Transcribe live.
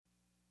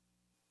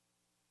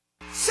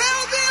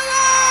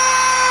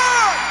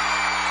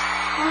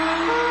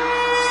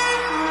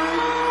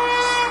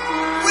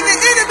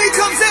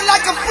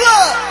like a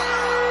flood,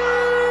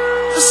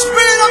 the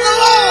Spirit of the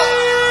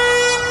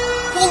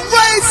Lord will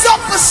raise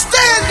up a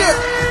standard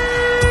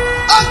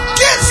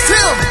against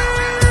him.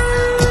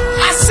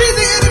 I see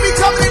the enemy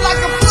coming in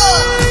like a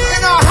flood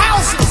in our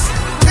houses,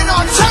 in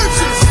our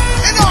churches,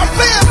 in our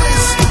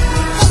families.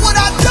 But what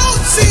I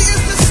don't see is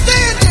the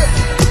standard.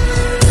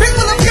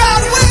 People of God,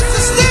 where's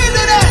the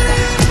standard at?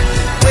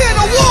 We're in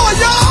a war,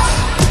 y'all.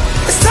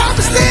 It's time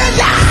to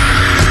stand up.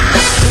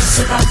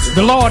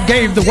 The Lord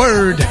gave the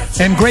word,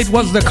 and great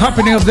was the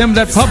company of them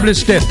that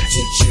published it.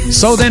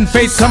 So then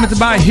faith cometh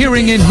by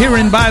hearing, and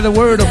hearing by the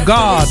word of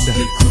God.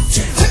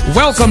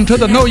 Welcome to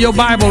the Know Your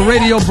Bible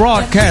radio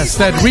broadcast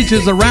that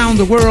reaches around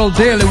the world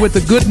daily with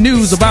the good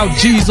news about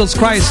Jesus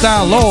Christ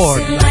our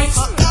Lord.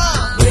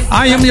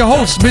 I am your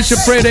host, Bishop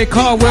Freddie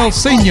Caldwell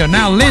Sr.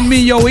 Now lend me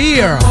your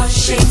ear,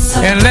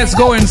 and let's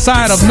go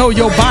inside of Know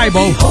Your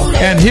Bible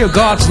and hear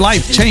God's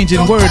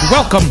life-changing word.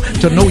 Welcome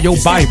to Know Your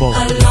Bible.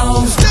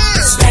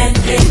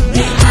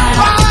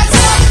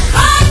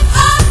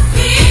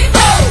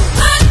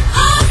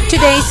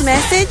 Today's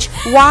message,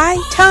 Why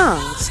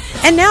Tongues?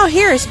 And now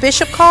here is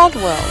Bishop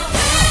Caldwell.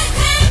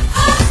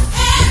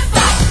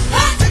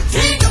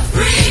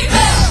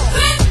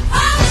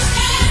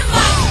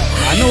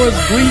 I know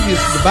it's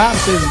grievous. The Bible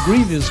says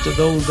grievous to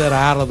those that are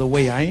out of the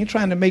way. I ain't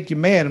trying to make you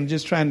mad. I'm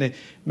just trying to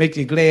make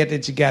you glad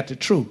that you got the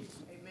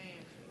truth.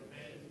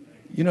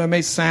 You know, it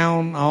may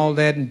sound all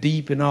that and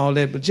deep and all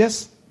that, but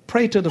just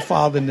pray to the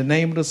Father in the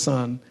name of the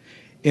Son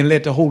and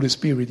let the Holy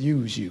Spirit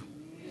use you.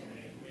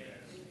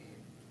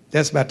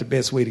 That's about the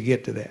best way to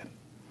get to that.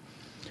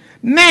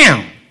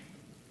 Now,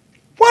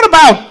 what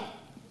about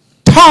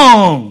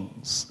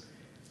tongues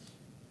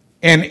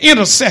and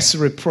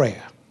intercessory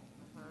prayer?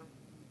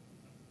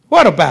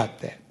 What about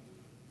that?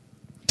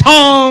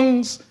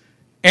 Tongues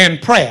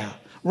and prayer.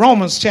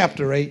 Romans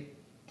chapter 8.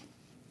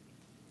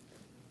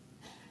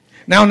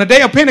 Now, on the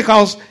day of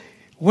Pentecost,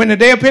 when the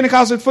day of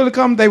Pentecost had fully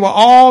come, they were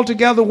all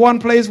together, one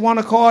place, one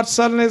accord.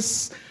 Suddenly,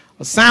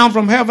 a sound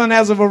from heaven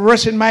as of a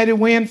rushing mighty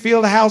wind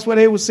filled the house where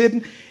they were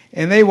sitting.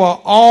 And they were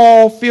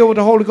all filled with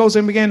the Holy Ghost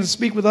and began to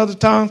speak with other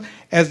tongues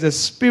as the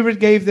Spirit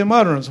gave them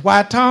utterance.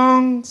 Why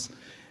tongues?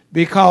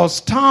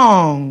 Because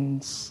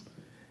tongues,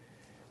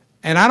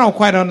 and I don't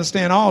quite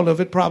understand all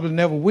of it, probably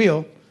never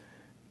will,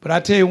 but I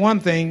tell you one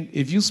thing,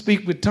 if you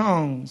speak with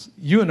tongues,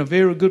 you're in a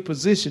very good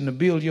position to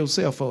build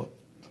yourself up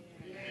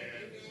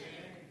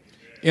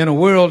in a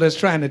world that's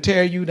trying to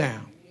tear you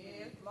down.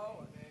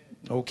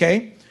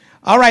 Okay?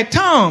 All right,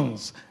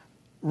 tongues.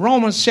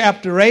 Romans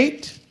chapter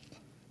 8.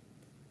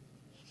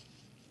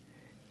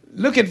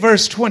 Look at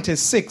verses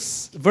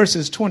 26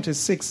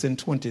 and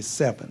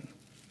 27.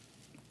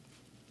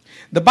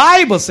 The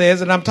Bible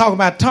says, and I'm talking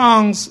about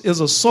tongues is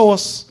a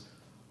source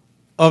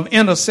of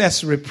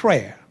intercessory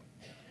prayer.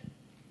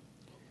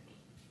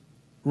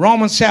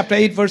 Romans chapter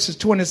 8, verses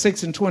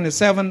 26 and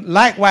 27.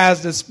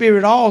 Likewise, the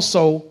Spirit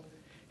also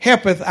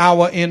helpeth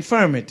our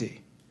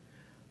infirmity.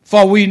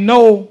 For we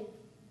know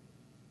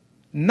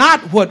not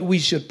what we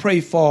should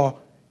pray for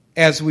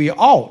as we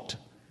ought,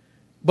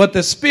 but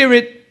the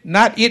Spirit,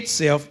 not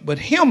itself, but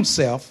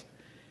himself,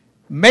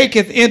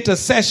 maketh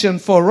intercession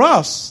for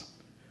us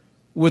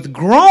with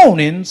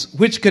groanings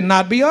which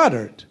cannot be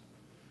uttered.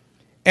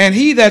 And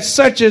he that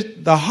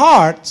searcheth the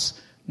hearts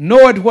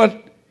knoweth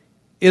what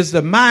is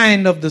the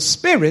mind of the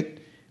Spirit,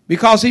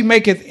 because he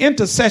maketh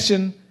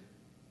intercession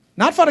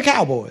not for the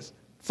cowboys,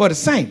 for the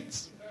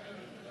saints.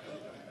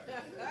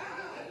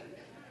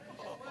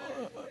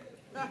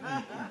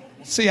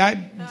 See,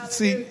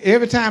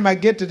 every time I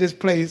get to this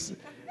place,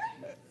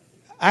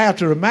 I have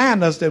to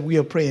remind us that we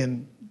are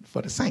praying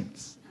for the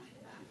saints.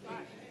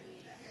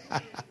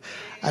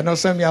 I know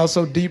some of y'all are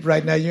so deep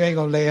right now, you ain't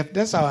going to laugh.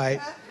 That's all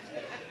right.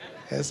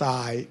 That's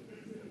all right.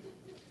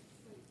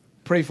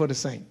 Pray for the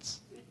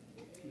saints.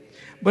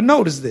 But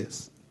notice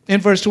this. In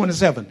verse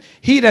 27,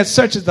 he that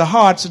searches the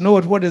hearts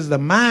knoweth what is the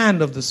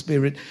mind of the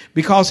Spirit,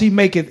 because he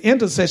maketh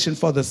intercession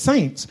for the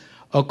saints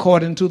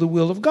according to the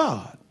will of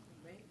God.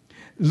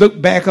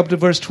 Look back up to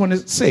verse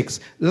 26.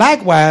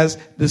 Likewise,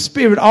 the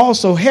Spirit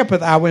also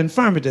helpeth our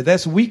infirmity.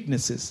 That's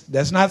weaknesses.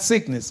 That's not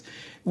sickness.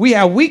 We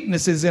have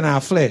weaknesses in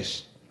our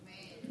flesh.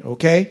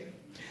 Okay?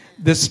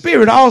 The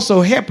Spirit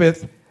also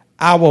helpeth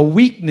our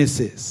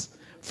weaknesses.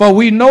 For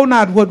we know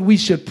not what we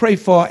should pray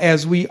for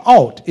as we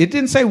ought. It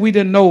didn't say we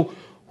didn't know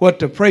what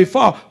to pray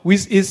for.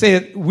 It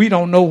said we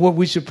don't know what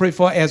we should pray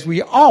for as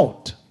we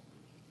ought.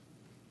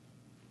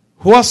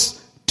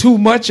 What's too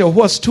much or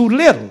what's too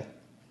little?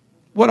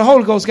 Well, the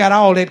Holy Ghost got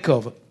all that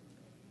covered.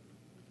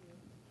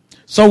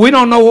 So we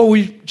don't know what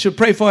we should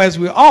pray for as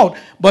we ought,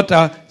 but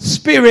the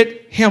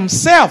Spirit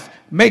himself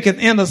maketh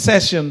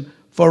intercession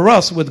for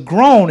us with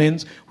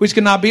groanings which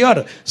cannot be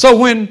uttered. So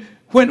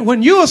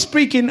when you are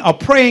speaking or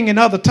praying in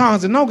other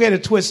tongues, and don't get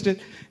it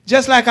twisted,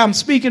 just like I'm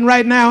speaking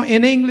right now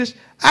in English,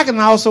 I can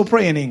also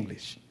pray in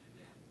English.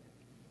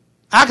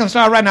 I can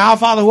start right now, Our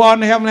Father who art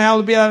in heaven,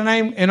 hallowed be thy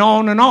name, and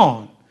on and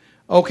on.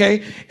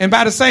 Okay? And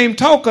by the same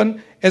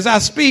token, as I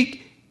speak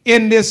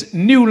in this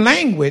new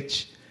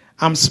language,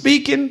 I'm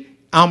speaking,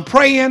 I'm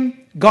praying,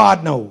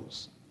 God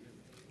knows.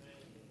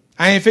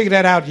 I ain't figured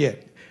that out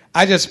yet.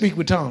 I just speak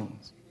with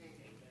tongues.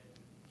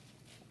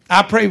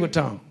 I pray with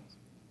tongues.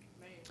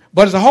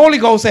 But it's the Holy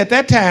Ghost at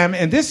that time,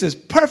 and this is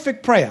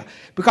perfect prayer,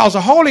 because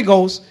the Holy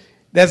Ghost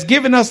that's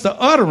giving us the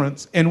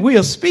utterance and we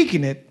are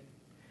speaking it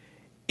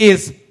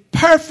is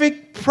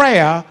perfect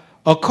prayer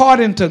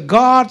according to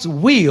God's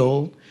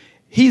will.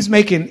 He's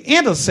making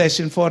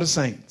intercession for the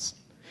saints,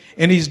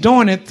 and he's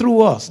doing it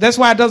through us. That's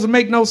why it doesn't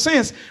make no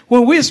sense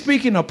when we're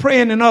speaking or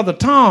praying in other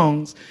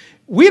tongues.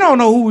 We don't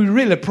know who we're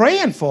really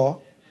praying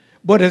for,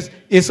 but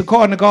it's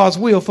according to God's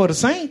will for the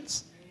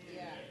saints.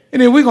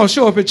 And then we're going to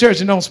show up at church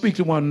and don't speak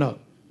to one another.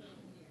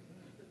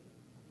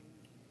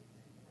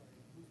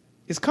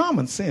 It's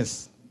common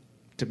sense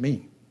to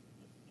me.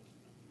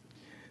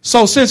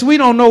 So since we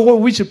don't know what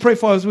we should pray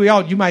for as we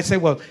ought, you might say,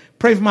 well,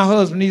 pray for my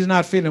husband, he's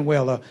not feeling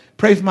well. Or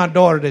pray for my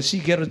daughter that she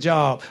get a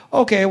job.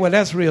 Okay, well,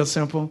 that's real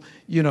simple.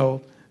 You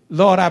know,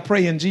 Lord, I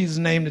pray in Jesus'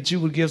 name that you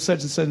would give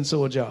such and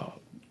so a job.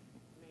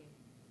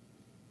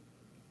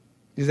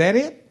 Is that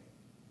it?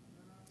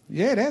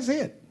 Yeah, that's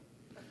it.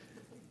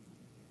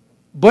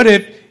 But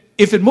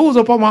if it moves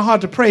upon my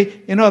heart to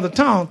pray in other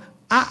tongues,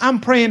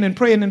 I'm praying and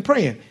praying and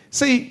praying.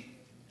 See,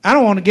 I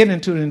don't want to get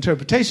into the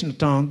interpretation of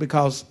tongues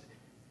because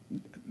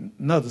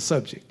another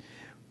subject.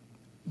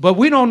 But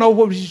we don't know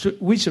what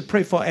we should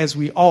pray for as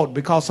we ought,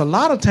 because a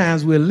lot of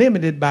times we're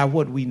limited by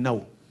what we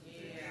know.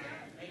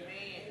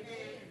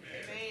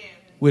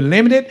 We're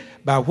limited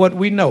by what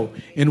we know.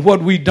 And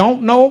what we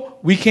don't know,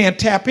 we can't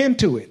tap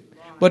into it.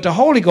 But the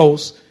Holy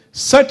Ghost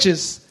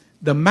searches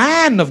the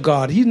mind of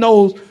God. He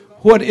knows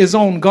what is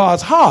on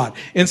God's heart.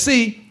 And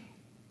see,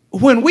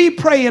 when we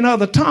pray in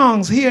other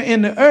tongues here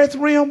in the earth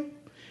realm,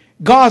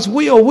 God's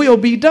will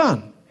be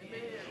done.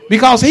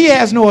 Because he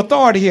has no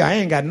authority here. I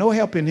ain't got no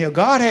help in here.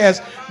 God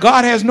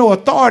has no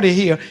authority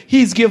here.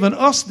 He's given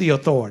us the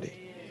authority.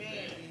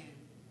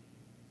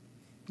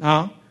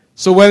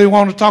 So whether you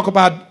want to talk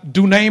about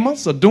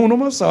dunamis or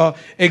dunamis or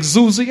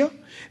exousia,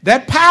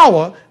 that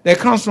power that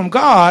comes from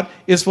God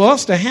is for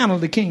us to handle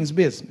the king's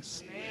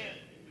business.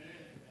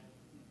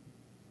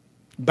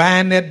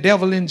 Bind that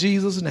devil in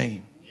Jesus'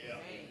 name.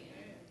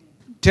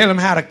 Tell him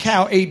how the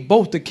cow ate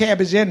both the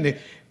cabbage and the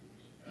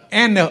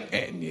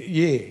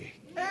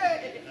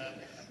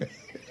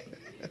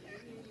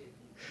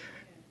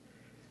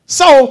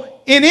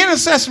So in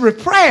intercessory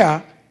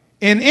prayer,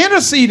 in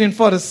interceding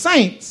for the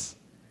saints,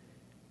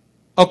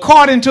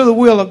 according to the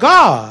will of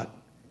God,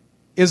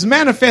 is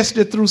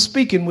manifested through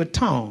speaking with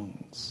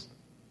tongues.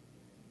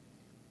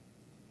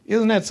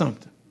 Isn't that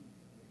something?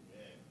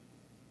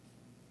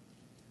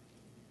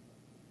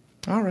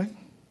 All right.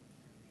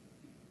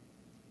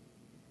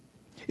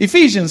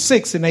 Ephesians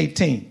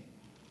 6:18.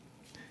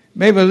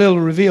 Maybe a little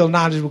revealed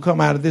knowledge will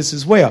come out of this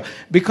as well,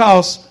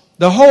 because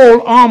the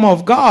whole armor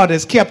of God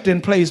is kept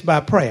in place by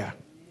prayer.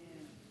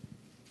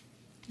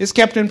 It's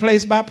kept in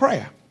place by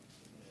prayer.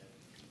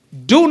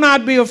 Do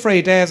not be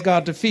afraid to ask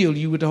God to fill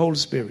you with the Holy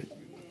Spirit.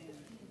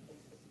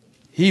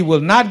 He will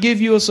not give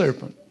you a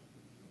serpent.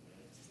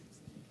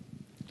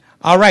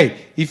 All right,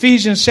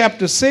 Ephesians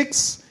chapter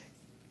 6,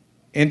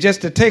 and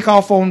just to take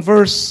off on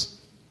verse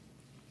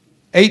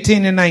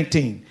 18 and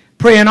 19.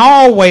 Praying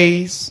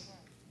always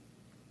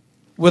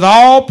with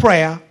all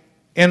prayer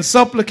and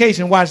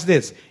supplication, watch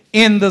this,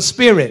 in the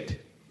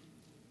Spirit.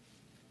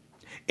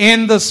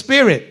 In the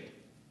Spirit.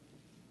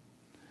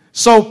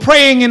 So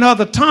praying in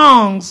other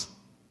tongues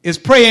is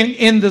praying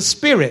in the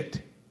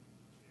Spirit.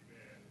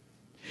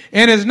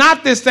 And it's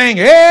not this thing,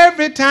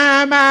 every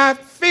time I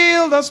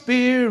feel the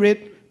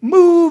Spirit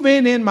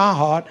moving in my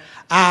heart,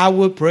 I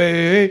will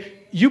pray.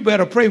 You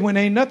better pray when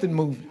ain't nothing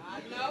moving.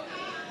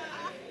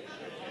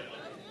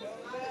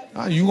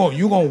 You're going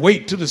to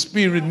wait till the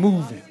Spirit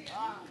moving.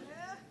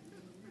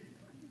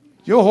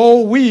 Your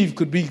whole weave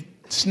could be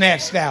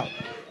snatched out.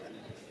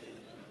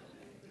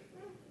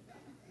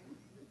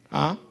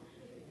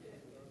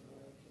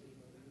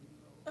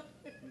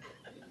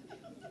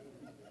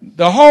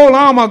 The whole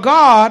armor of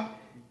God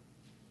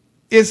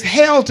is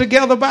held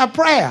together by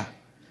prayer.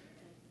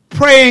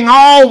 Praying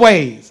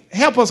always.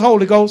 Help us,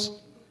 Holy Ghost.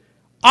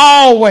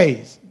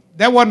 Always.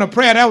 That wasn't a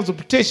prayer, that was a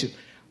petition.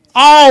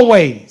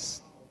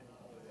 Always.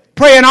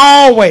 Praying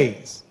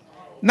always.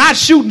 Not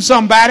shooting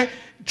somebody,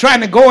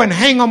 trying to go and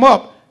hang them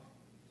up.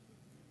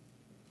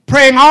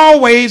 Praying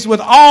always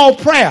with all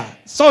prayer.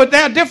 So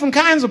there are different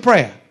kinds of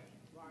prayer.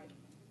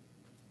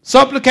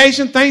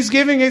 Supplication,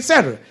 thanksgiving,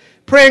 etc.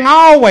 Praying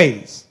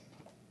always.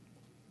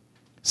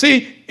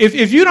 See,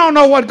 if you don't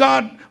know what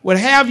God would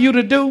have you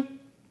to do,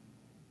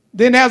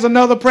 then there's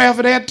another prayer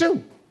for that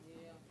too.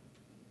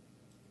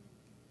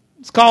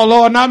 It's called,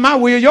 Lord, not my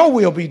will, your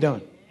will be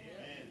done.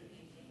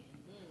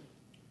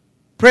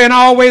 Praying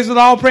always with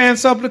all prayer and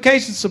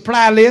supplication,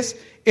 supply list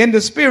in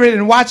the Spirit,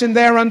 and watching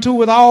thereunto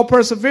with all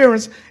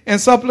perseverance and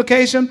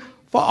supplication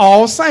for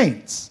all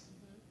saints.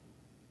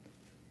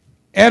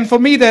 And for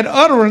me that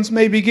utterance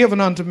may be given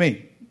unto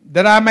me,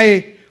 that I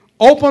may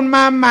open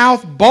my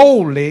mouth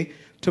boldly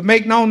to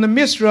make known the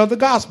mystery of the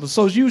gospel.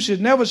 So you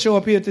should never show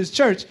up here at this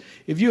church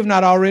if you have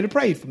not already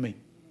prayed for me.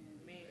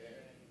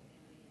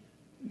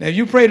 Now, if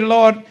you pray the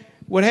Lord,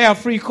 would have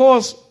free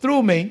course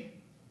through me,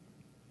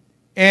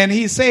 and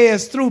he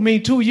says through me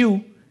to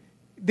you,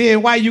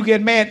 then why you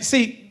get mad?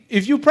 See,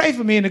 if you pray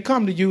for me and it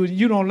come to you and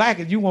you don't like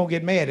it, you won't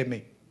get mad at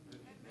me.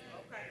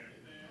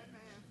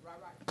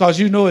 Because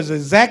you know it's the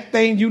exact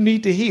thing you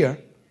need to hear.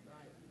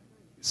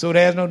 So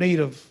there's no need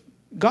of,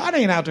 God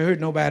ain't out to hurt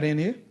nobody in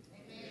here.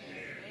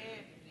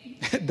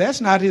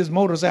 That's not his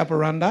modus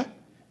operandi.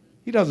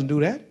 He doesn't do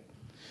that.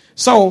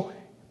 So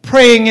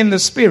praying in the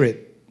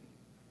Spirit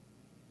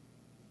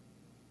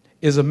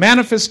is a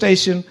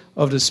manifestation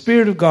of the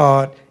Spirit of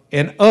God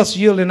and us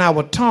yielding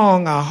our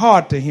tongue, our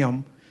heart to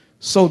him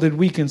so that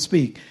we can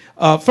speak.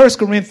 1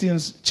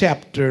 Corinthians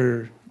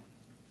chapter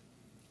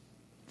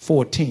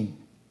 14.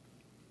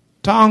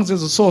 Tongues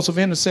is a source of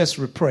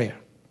intercessory prayer.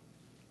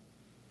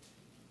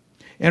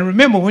 And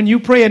remember, when you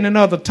praying in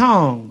other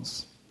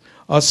tongues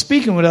or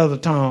speaking with other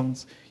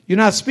tongues, you're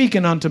not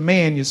speaking unto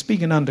man, you're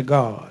speaking unto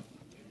God.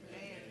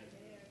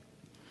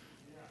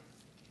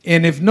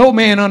 And if no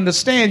man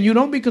understand, you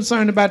don't be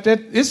concerned about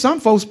that. There's some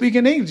folks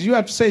speaking English. You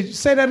have to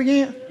say that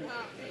again.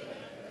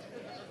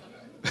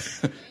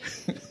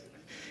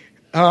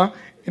 And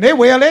they're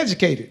well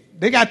educated.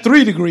 They got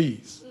 3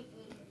 degrees.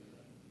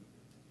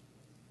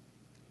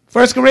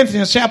 1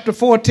 Corinthians chapter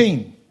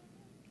 14.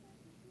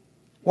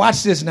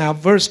 Watch this now,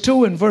 verse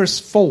 2 and verse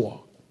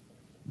 4.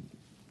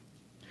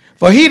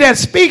 For he that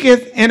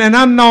speaketh in an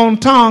unknown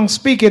tongue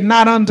speaketh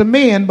not unto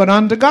men, but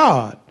unto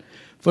God.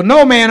 For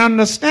no man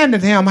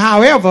understandeth him.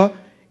 However,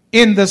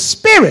 in the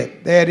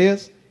Spirit, there it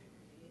is,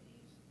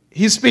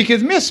 he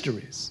speaketh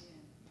mysteries.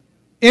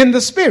 In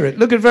the Spirit.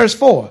 Look at verse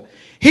 4.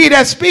 He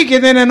that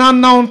speaketh in an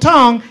unknown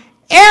tongue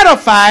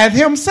edifieth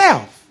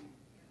himself.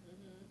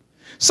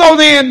 So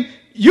then,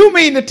 you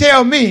mean to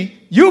tell me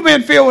you've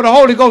been filled with the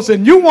Holy Ghost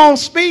and you won't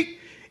speak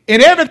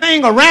and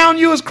everything around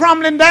you is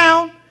crumbling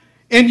down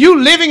and you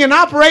living and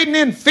operating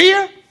in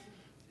fear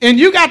and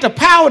you got the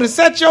power to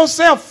set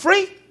yourself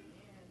free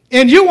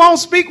and you won't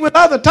speak with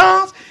other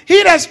tongues?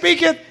 He that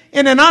speaketh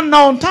in an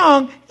unknown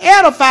tongue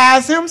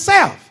edifies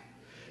himself.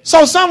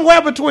 So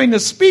somewhere between the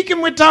speaking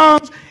with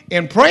tongues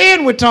and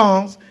praying with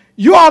tongues,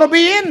 you ought to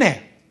be in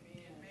there.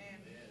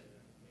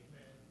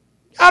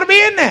 You ought to be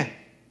in there.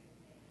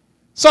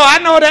 So I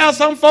know there are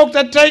some folk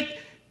that take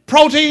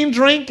protein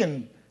drink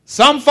and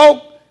some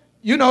folk,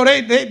 you know,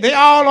 they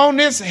all on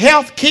this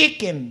health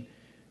kick and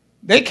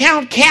they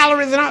count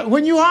calories. And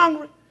when you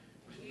hungry,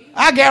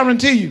 I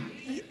guarantee you,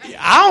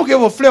 I don't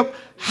give a flip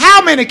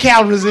how many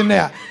calories in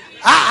there.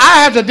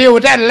 I have to deal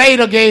with that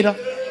later, Gator.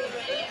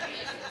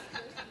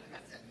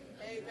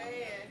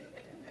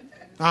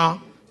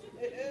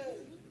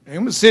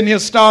 I'm sitting here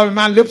starving,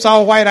 my lips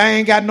all white. I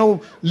ain't got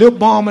no lip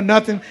balm or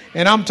nothing.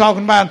 And I'm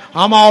talking about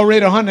I'm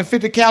already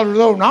 150 calories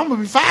over. And I'm going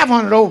to be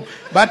 500 over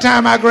by the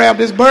time I grab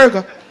this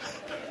burger.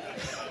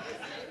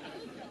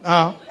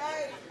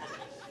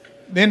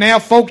 Then there are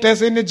folk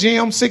that's in the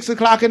gym 6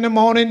 o'clock in the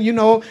morning. You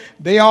know,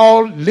 they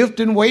all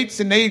lifting weights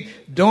and they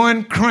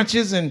doing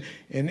crunches and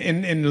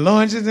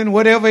lunges and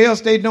whatever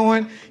else they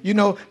doing, you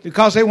know,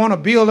 because they want to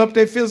build up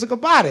their physical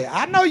body.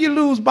 I know you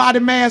lose body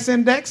mass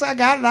index. I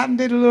got it. I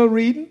did a little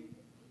reading.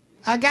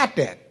 I got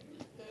that.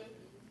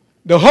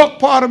 The hook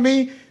part of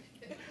me,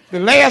 the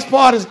last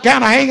part is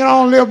kind of hanging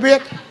on a little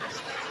bit.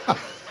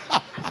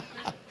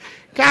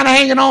 Kind of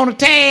hanging on a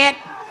tad.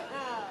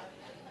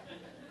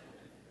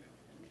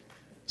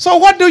 So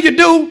what do you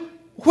do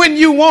when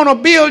you want to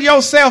build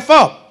yourself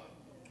up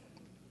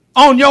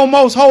on your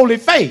most holy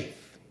faith?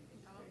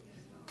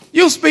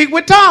 You speak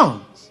with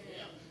tongues.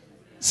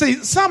 See,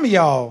 some of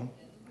y'all,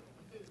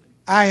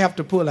 I have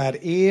to pull out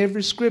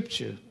every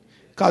scripture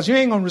because you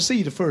ain't going to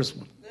receive the first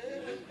one.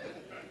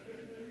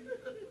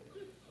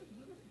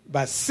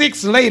 About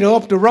 6 later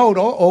up the road,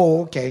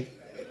 okay.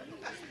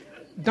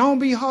 Don't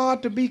be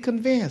hard to be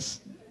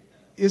convinced.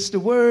 It's the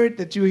word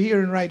that you're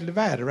hearing rightly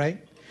divided,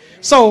 right?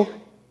 So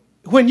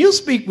when you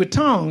speak with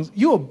tongues,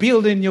 you're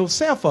building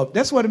yourself up.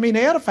 That's what it means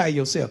to edify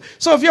yourself.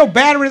 So if your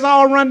battery's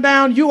all run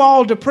down, you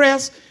all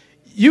depressed,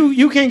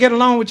 you can't get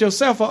along with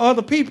yourself or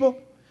other people,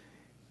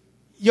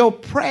 your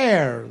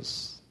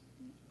prayers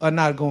are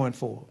not going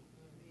forward.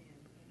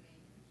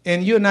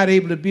 And you're not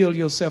able to build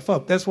yourself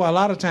up. That's why a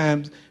lot of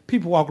times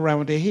people walk around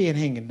with their head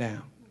hanging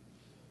down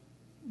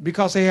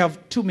because they have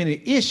too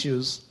many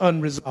issues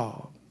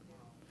unresolved.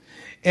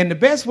 And the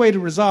best way to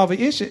resolve an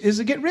issue is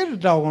to get rid of the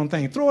doggone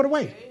thing. Throw it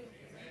away.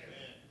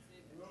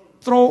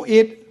 Throw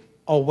it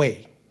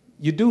away.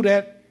 You do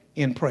that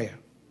in prayer,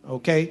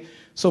 okay?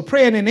 So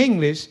praying in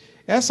English,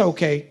 that's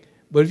okay.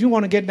 But if you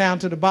want to get down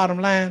to the bottom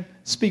line,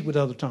 speak with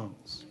other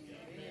tongues.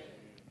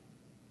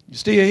 You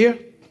still here?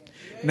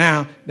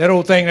 Now, that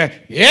old thing that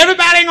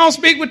everybody ain't going to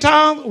speak with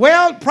tongues.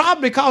 Well,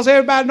 probably because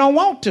everybody don't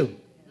want to.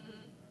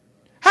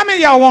 How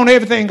many of y'all want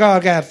everything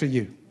God got for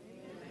you?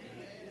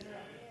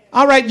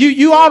 All right,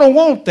 you ought to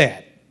want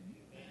that.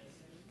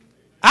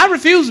 I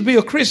refuse to be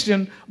a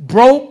Christian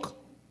broke,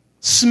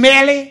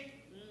 smelly,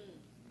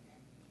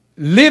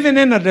 living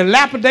in a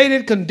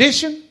dilapidated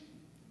condition,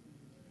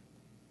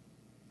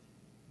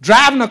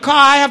 driving a car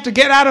I have to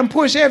get out and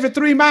push every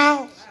 3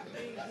 miles.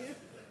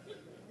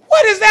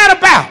 What is that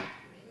about?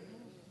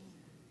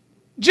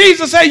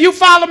 Jesus said, you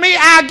follow me,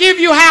 I'll give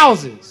you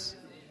houses.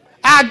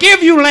 I'll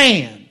give you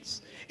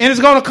lands. And it's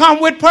going to come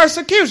with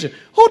persecution.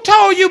 Who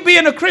told you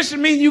being a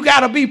Christian means you got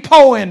to be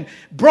poor and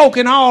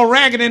broken, all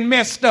ragged and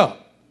messed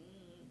up?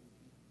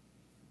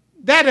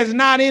 That is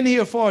not in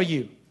here for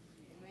you.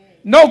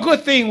 No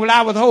good thing will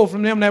I withhold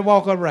from them that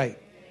walk upright.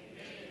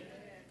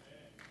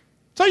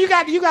 So you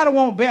got to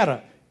want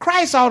better.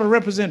 Christ ought to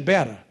represent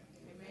better.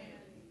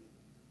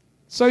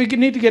 So you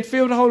need to get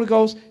filled with the Holy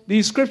Ghost.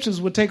 These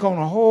scriptures will take on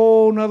a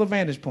whole nother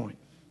vantage point.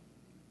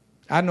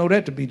 I know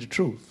that to be the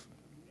truth.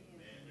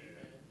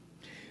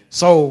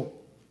 So,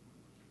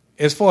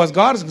 as far as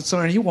God is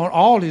concerned, he wants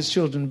all his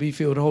children to be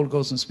filled with the Holy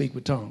Ghost and speak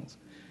with tongues.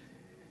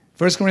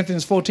 1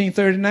 Corinthians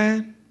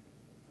 14:39.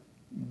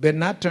 Better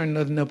not turn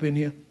nothing up in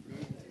here.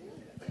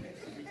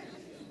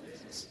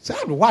 So I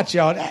have to watch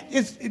y'all.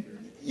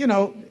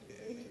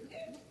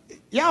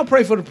 Y'all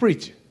pray for the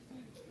preacher.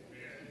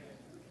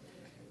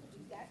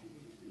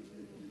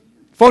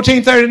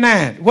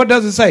 14:39. What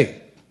does it say?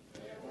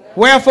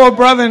 Wherefore,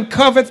 brethren,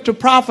 covet to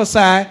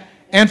prophesy,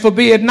 and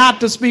forbid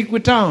not to speak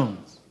with tongues.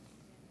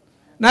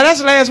 Now that's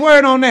the last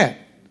word on that.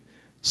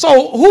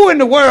 So who in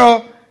the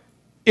world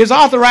is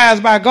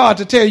authorized by God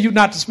to tell you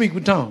not to speak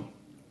with tongues?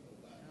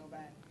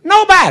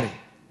 Nobody.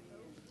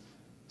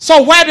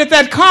 So where did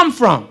that come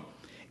from?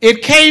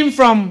 It came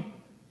from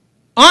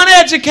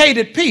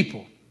uneducated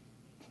people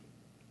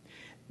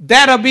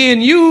that are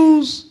being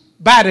used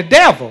by the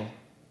devil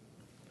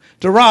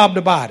to rob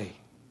the body.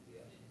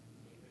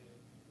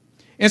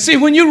 And see,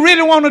 when you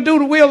really want to do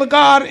the will of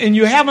God and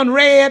you haven't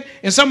read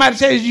and somebody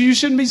tells you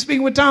shouldn't be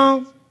speaking with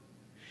tongues,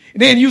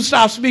 and then you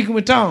stop speaking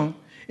with tongues,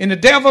 and the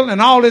devil and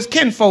all his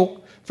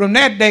kinfolk from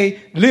that day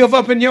live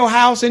up in your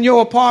house, in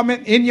your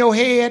apartment, in your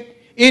head,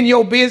 in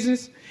your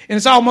business, and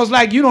it's almost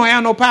like you don't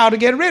have no power to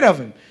get rid of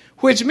him,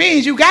 which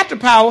means you got the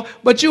power,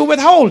 but you're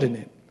withholding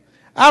it.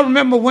 I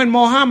remember when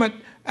Muhammad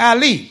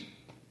Ali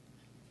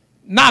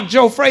knocked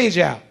Joe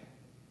Frazier out.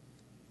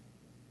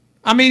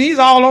 I mean, he's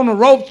all on the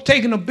ropes,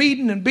 taking a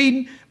beating and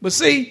beating. But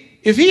see,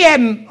 if he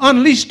hadn't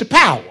unleashed the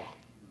power,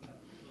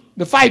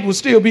 the fight would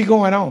still be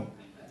going on.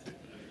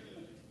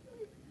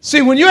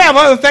 See, when you have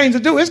other things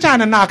to do, it's time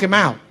to knock him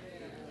out.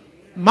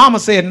 Mama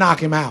said knock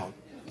him out.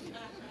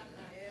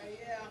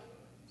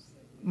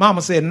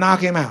 Mama said knock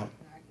him out.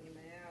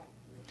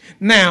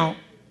 Now,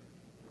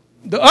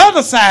 the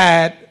other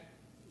side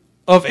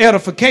of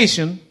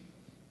edification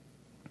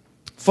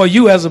for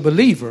you as a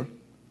believer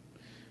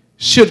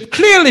should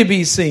clearly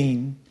be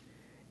seen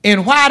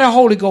in why the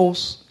Holy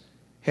Ghost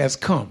has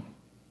come,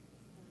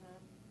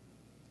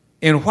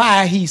 and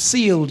why he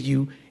sealed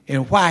you,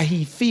 and why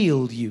he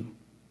filled you.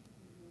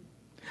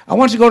 I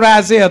want you to go to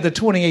Isaiah, the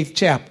 28th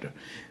chapter.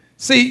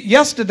 See,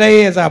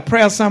 yesterday as our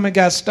prayer summit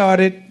got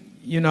started,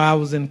 I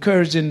was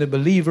encouraging the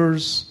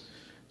believers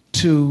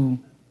to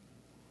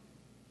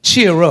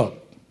cheer up.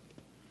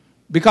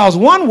 Because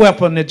one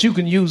weapon that you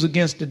can use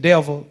against the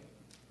devil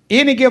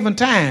any given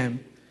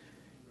time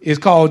is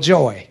called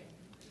joy.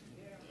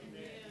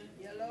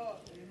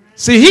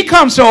 See, he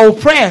comes to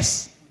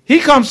oppress. He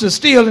comes to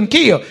steal and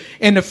kill.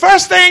 And the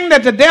first thing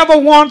that the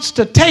devil wants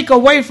to take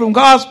away from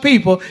God's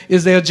people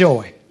is their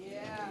joy.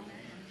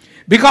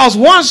 Because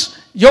once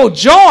your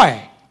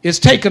joy is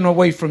taken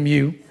away from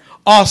you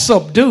or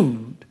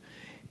subdued,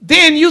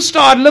 then you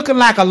start looking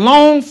like a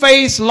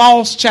long-faced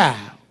lost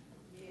child.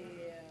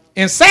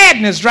 And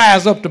sadness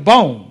dries up the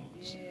bones.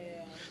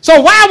 So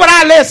why would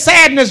I let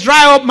sadness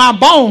dry up my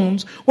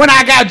bones when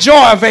I got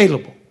joy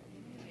available?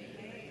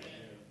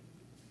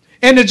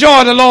 And the joy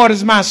of the Lord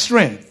is my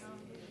strength.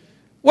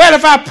 Well,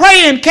 if I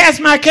pray and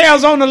cast my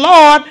cares on the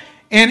Lord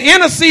and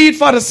intercede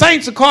for the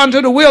saints according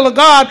to the will of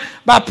God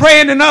by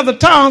praying in other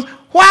tongues,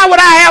 why would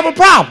I have a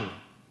problem?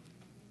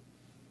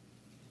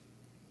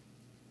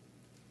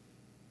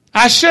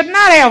 I should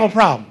not have a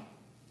problem.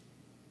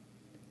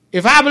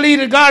 If I believe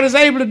that God is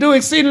able to do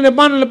exceedingly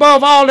abundantly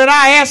above all that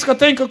I ask or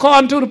think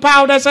according to the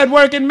power that's at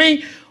work in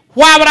me,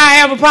 why would I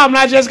have a problem?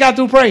 I just got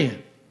through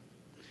praying.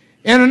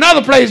 In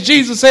another place,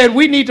 Jesus said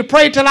we need to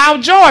pray till our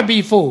joy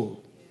be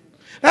full.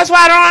 That's why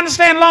I don't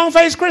understand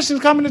long-faced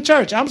Christians coming to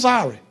church. I'm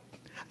sorry.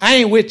 I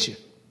ain't with you.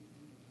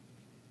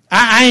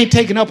 I ain't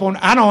taking up on,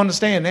 I don't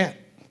understand that.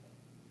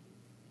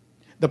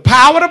 The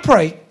power to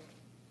pray,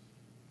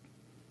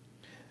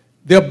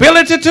 the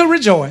ability to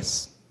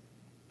rejoice,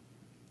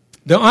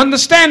 the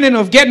understanding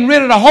of getting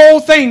rid of the whole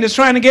thing that's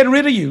trying to get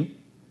rid of you.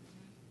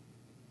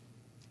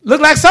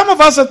 Look like some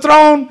of us have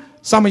thrown,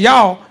 some of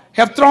y'all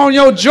have thrown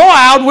your joy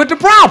out with the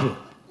problem.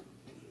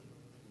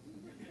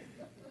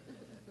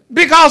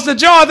 Because the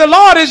joy of the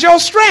Lord is your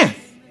strength.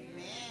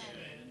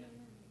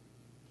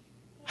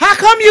 How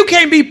come you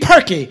can't be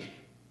perky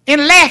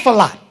and laugh a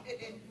lot?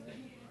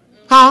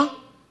 Huh?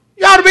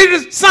 You ought to be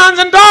the sons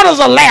and daughters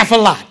of laugh a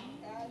lot.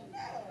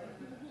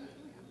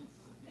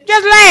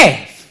 Just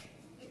laugh.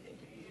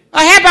 A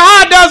happy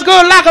heart does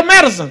good like a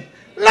medicine.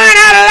 Learn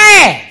how to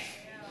laugh.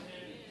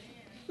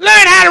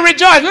 Learn how to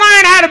rejoice.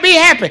 Learn how to be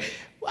happy.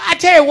 I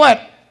tell you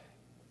what,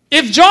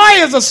 if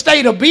joy is a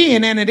state of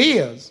being, and it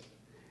is,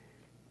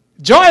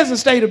 Joy is a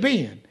state of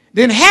being.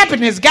 Then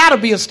happiness got to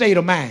be a state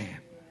of mind.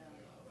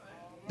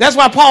 That's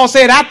why Paul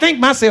said, I think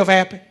myself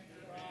happy.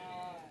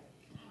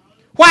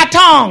 Why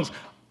tongues?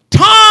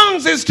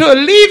 Tongues is to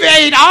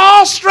alleviate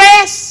all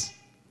stress.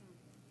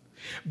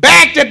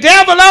 Back the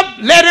devil up.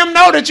 Let him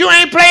know that you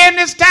ain't playing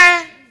this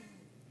time.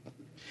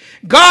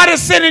 God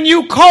is sending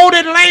you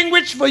coded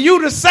language for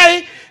you to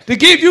say, to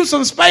give you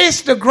some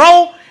space to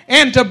grow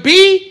and to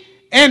be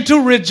and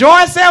to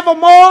rejoice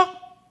evermore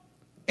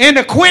and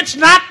to quench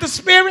not the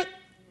spirit.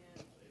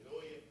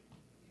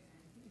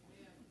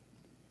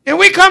 And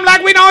we come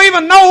like we don't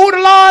even know who the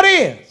Lord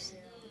is.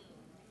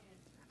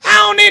 I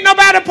don't need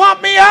nobody to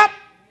pump me up.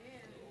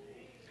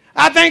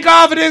 I thank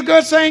God for this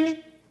good singing.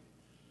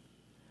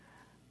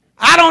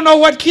 I don't know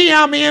what key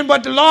I'm in,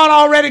 but the Lord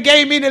already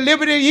gave me the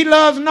liberty. He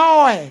loves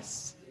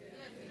noise.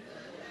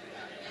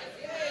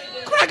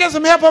 Could I get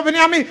some help up in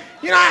here? I mean,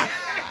 you know,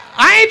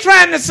 I ain't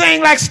trying to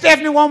sing like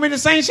Stephanie want me to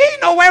sing. She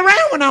ain't nowhere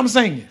around when I'm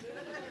singing.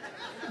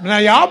 Now,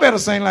 y'all better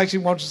sing like she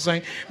wants you to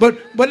sing. But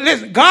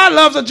listen, God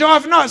loves a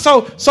joyful noise.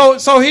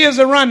 So here's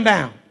the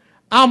rundown.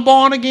 I'm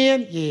born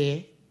again? Yeah.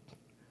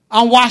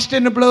 I'm washed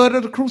in the blood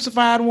of the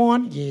crucified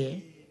one? Yeah.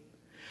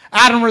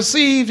 I done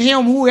received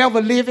him who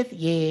ever liveth?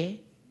 Yeah.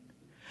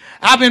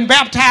 I've been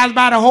baptized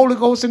by the Holy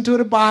Ghost into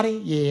the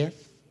body? Yes.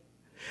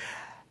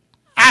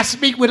 I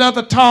speak with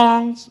other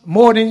tongues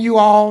more than you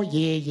all?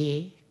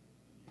 Yeah.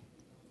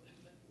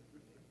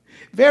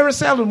 Very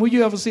seldom will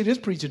you ever see this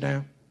preacher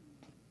now.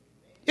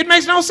 It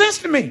makes no sense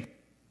to me.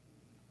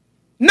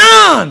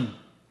 None.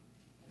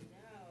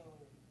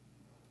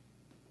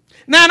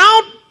 Now,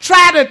 don't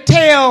try to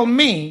tell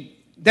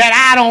me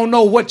that I don't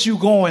know what you're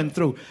going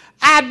through.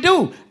 I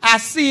do. I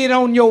see it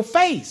on your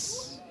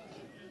face.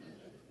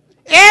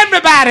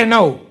 Everybody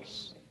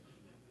knows.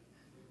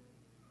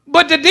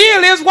 But the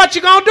deal is what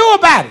you're going to do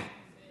about it.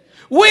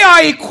 We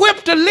are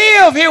equipped to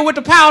live here with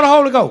the power of the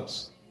Holy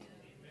Ghost.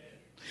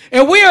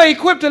 And we are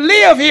equipped to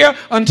live here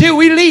until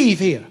we leave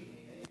here.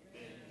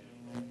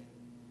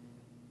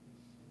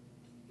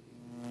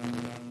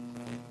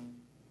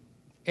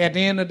 At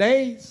the end of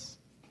days,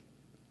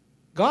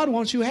 God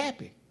wants you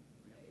happy.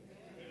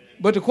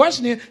 But the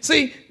question is,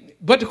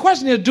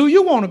 do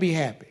you want to be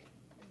happy?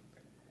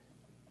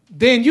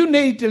 Then you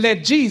need to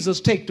let Jesus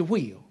take the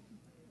wheel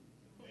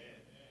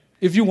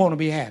if you want to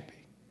be happy.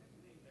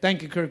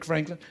 Thank you, Kirk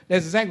Franklin.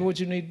 That's exactly what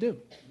you need to do.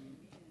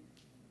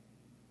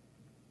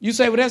 You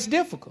say, well, that's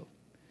difficult.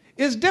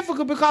 It's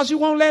difficult because you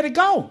won't let it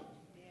go.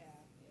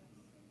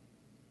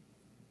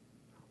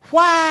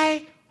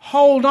 Why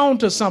hold on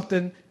to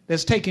something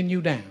that's taking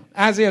you down?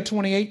 Isaiah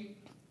 28,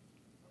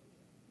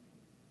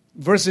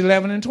 verse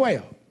 11 and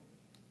 12.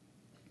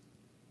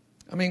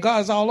 I mean,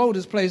 God's all over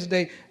this place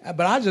today,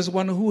 but I just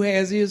wonder who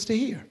has ears to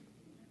hear.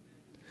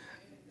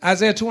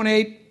 Isaiah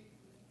 28,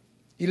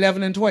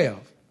 11 and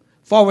 12.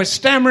 For with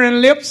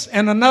stammering lips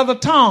and another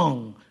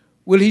tongue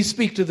will he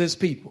speak to this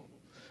people,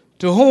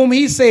 to whom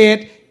he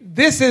said,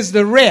 this is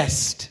the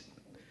rest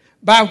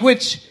by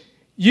which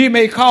ye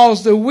may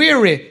cause the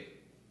weary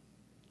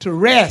to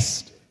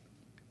rest,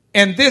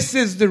 and this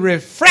is the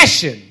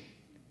refreshing,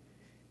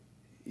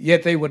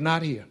 yet they would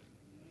not hear.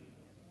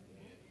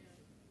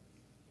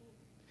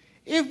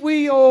 If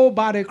we,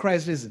 body of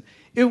Christ, listen,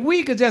 if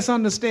we could just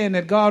understand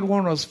that God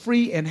wants us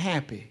free and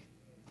happy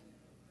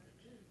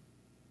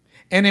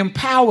and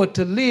empowered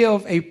to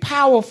live a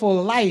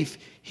powerful life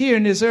here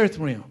in this earth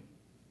realm,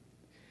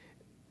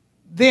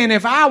 then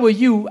if I were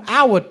you,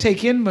 I would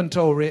take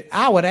inventory.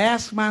 I would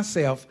ask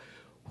myself,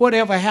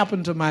 whatever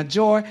happened to my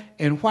joy,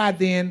 and why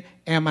then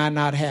am I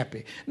not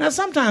happy? Now,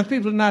 sometimes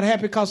people are not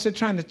happy because they're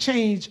trying to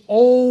change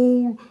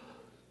old,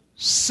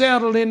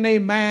 settled in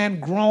their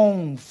mind,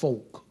 grown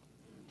folk.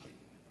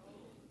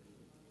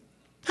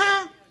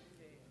 Huh?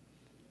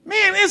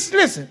 Man,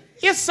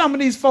 it's some of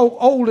these folk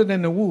older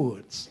than the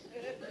woods.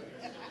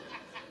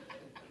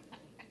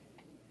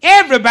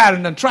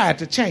 Everybody done tried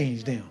to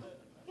change them.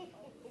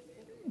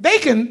 They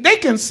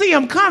can see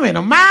them coming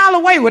a mile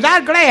away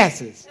without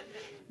glasses.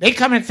 They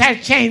come and try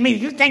to change me.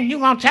 You think you're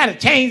going to try to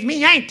change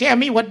me? You ain't tell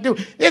me what to do.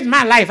 This is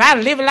my life. I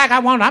live it like I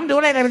want. I'm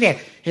doing it every day.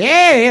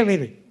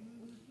 Yeah.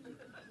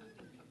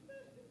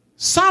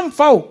 Some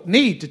folk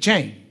need to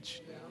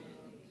change.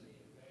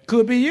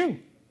 Could be you.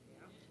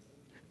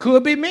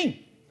 Could be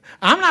me.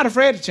 I'm not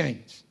afraid to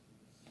change.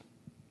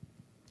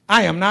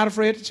 I am not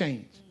afraid to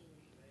change.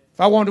 If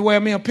I wanted to wear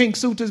me a pink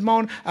suit this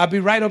morning, I'd be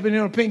right up in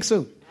a pink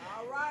suit.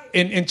 All right.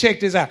 And check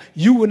this out.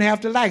 You wouldn't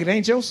have to like it. It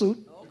ain't your suit.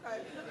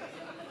 Okay.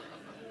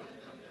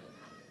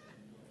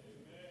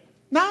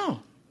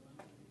 No.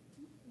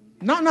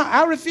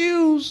 I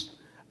refuse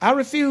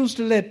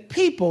to let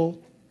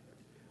people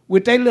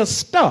with their little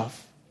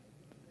stuff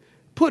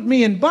put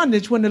me in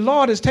bondage when the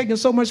Lord has taken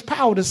so much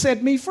power to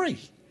set me free.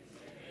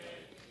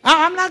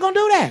 I'm not going to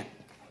do that.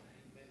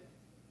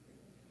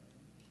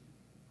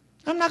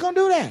 I'm not going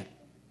to do that.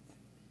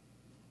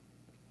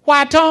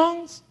 Why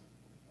tongues?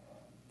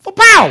 For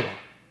power.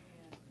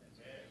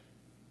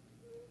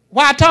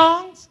 Why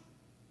tongues?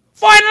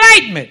 For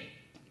enlightenment.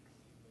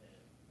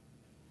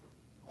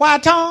 Why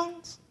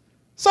tongues?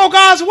 So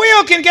God's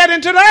will can get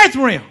into the earth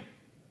realm.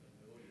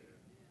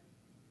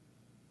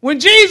 When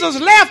Jesus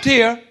left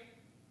here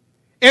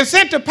and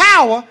sent the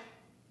power,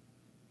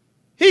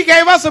 he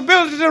gave us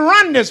ability to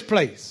run this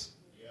place.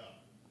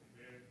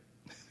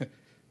 Well,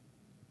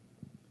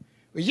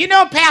 you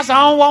know, Pastor,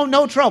 I don't want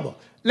no trouble.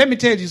 Let me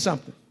tell you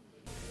something.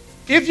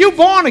 If you're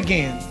born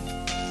again,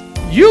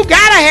 you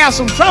got to have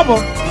some trouble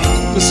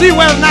to see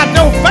whether or not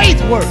your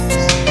faith works.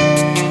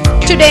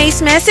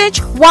 Today's message,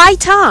 Why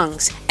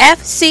Tongues?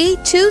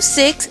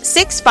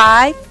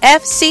 FC2665,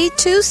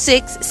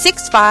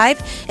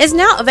 FC2665 is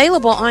now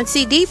available on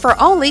CD for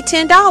only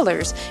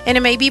 $10, and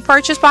it may be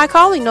purchased by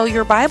calling Know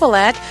Your Bible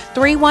at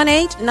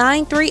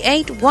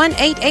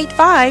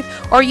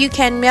 318-938-1885, or you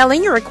can mail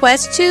in your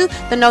request to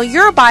the Know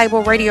Your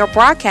Bible radio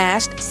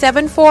broadcast,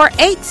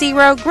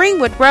 7480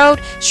 Greenwood Road,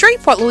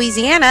 Shreveport,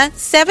 Louisiana,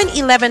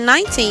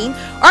 71119,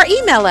 or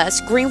email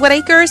us,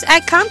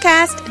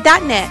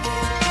 greenwoodacres@comcast.net.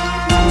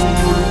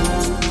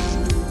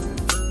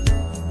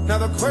 Now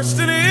the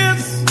question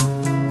is,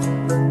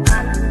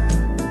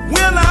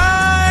 will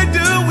I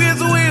do His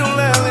will?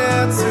 And the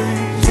answer is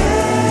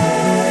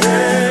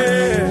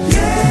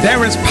yeah.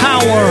 There is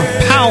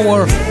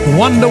power,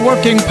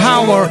 wonder-working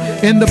power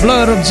in the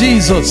blood of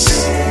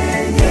Jesus.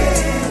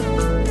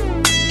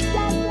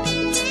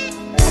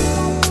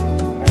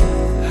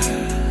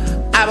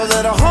 I was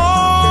at a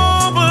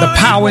home. The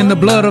power in the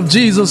blood of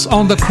Jesus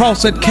on the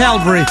cross at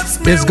Calvary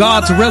is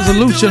God's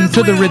resolution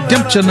to the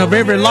redemption of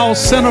every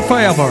lost sinner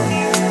forever.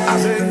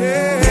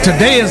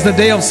 Today is the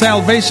day of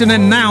salvation,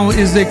 and now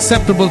is the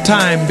acceptable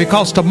time,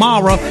 because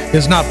tomorrow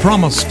is not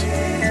promised.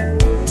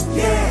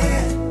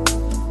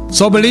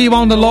 So believe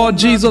on the Lord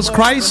Jesus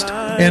Christ,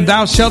 and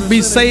thou shalt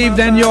be saved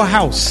and your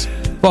house.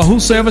 For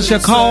whosoever shall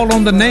call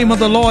on the name of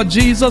the Lord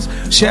Jesus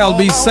shall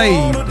be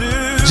saved.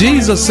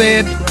 Jesus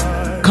said,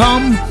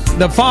 come.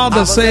 The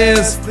Father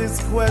says,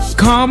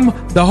 come.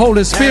 The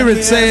Holy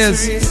Spirit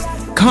says,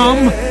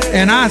 come.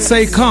 And I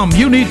say, come.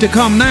 You need to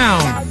come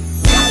now.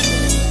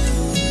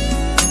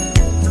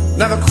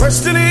 Now the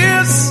question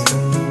is,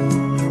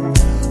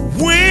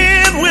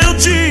 when will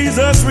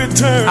Jesus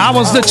return? I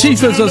was the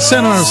chiefest of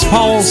sinners,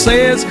 Paul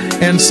says,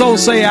 and so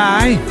say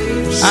I.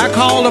 I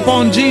called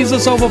upon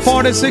Jesus over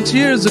 46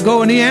 years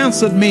ago, and he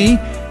answered me,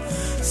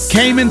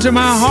 came into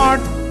my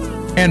heart,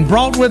 and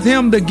brought with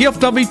him the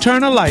gift of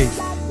eternal life.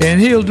 And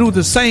he'll do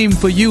the same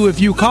for you if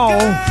you call.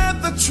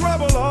 Got the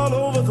trouble all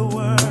over the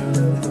world.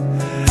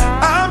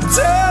 I'm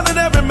telling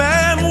every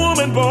man,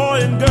 woman,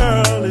 boy, and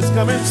girl is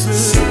coming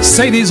soon.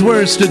 Say these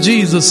words to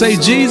Jesus. Say,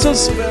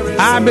 Jesus,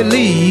 I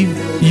believe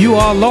you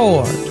are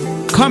Lord.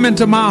 Come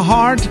into my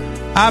heart.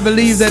 I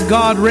believe that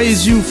God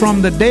raised you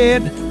from the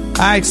dead.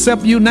 I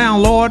accept you now,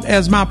 Lord,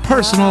 as my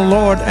personal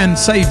Lord and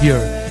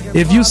Savior.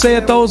 If you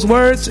said those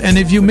words, and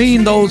if you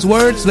mean those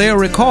words, they are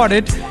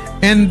recorded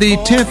in the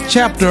 10th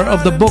chapter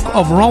of the book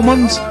of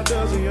Romans,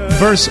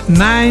 verse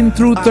 9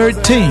 through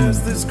 13.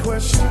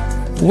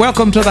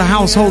 Welcome to the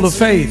household of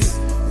faith.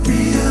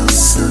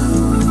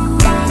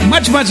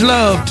 Much, much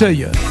love to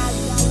you.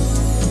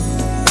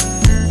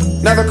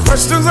 Now the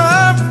questions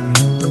are,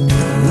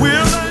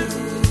 will I?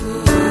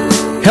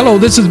 Hello,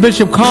 this is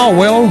Bishop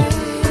Caldwell,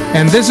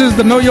 and this is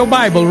the Know Your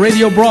Bible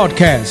radio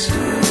broadcast.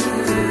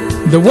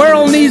 The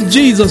world needs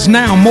Jesus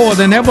now more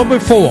than ever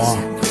before,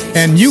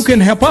 and you can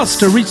help us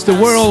to reach the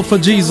world for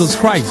Jesus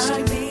Christ.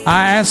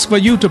 I ask for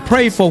you to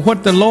pray for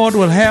what the Lord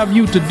will have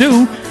you to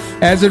do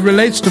as it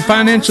relates to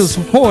financial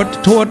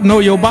support toward Know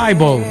Your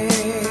Bible.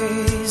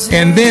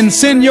 And then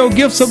send your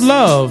gifts of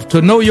love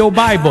to Know Your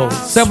Bible,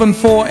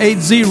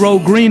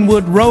 7480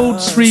 Greenwood Road,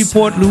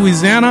 Shreveport,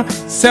 Louisiana,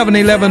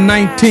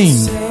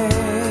 71119.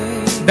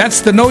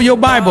 That's the Know Your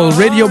Bible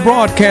radio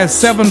broadcast,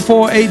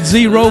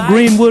 7480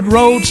 Greenwood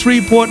Road,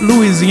 Shreveport,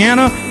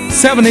 Louisiana,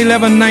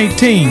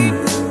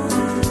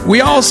 71119.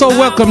 We also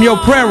welcome your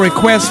prayer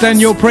requests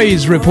and your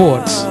praise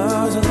reports.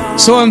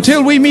 So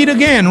until we meet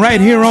again right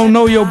here on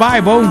Know Your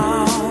Bible,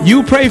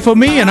 you pray for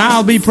me and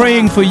I'll be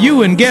praying for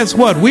you, and guess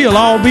what? We'll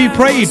all be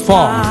prayed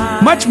for.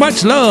 Much,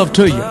 much love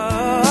to you.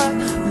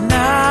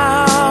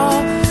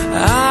 Now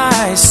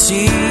I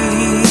see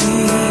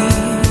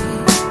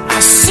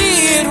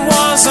it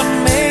was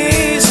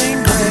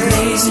amazing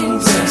grace,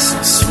 so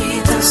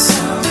sweet the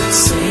sound that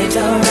saved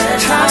a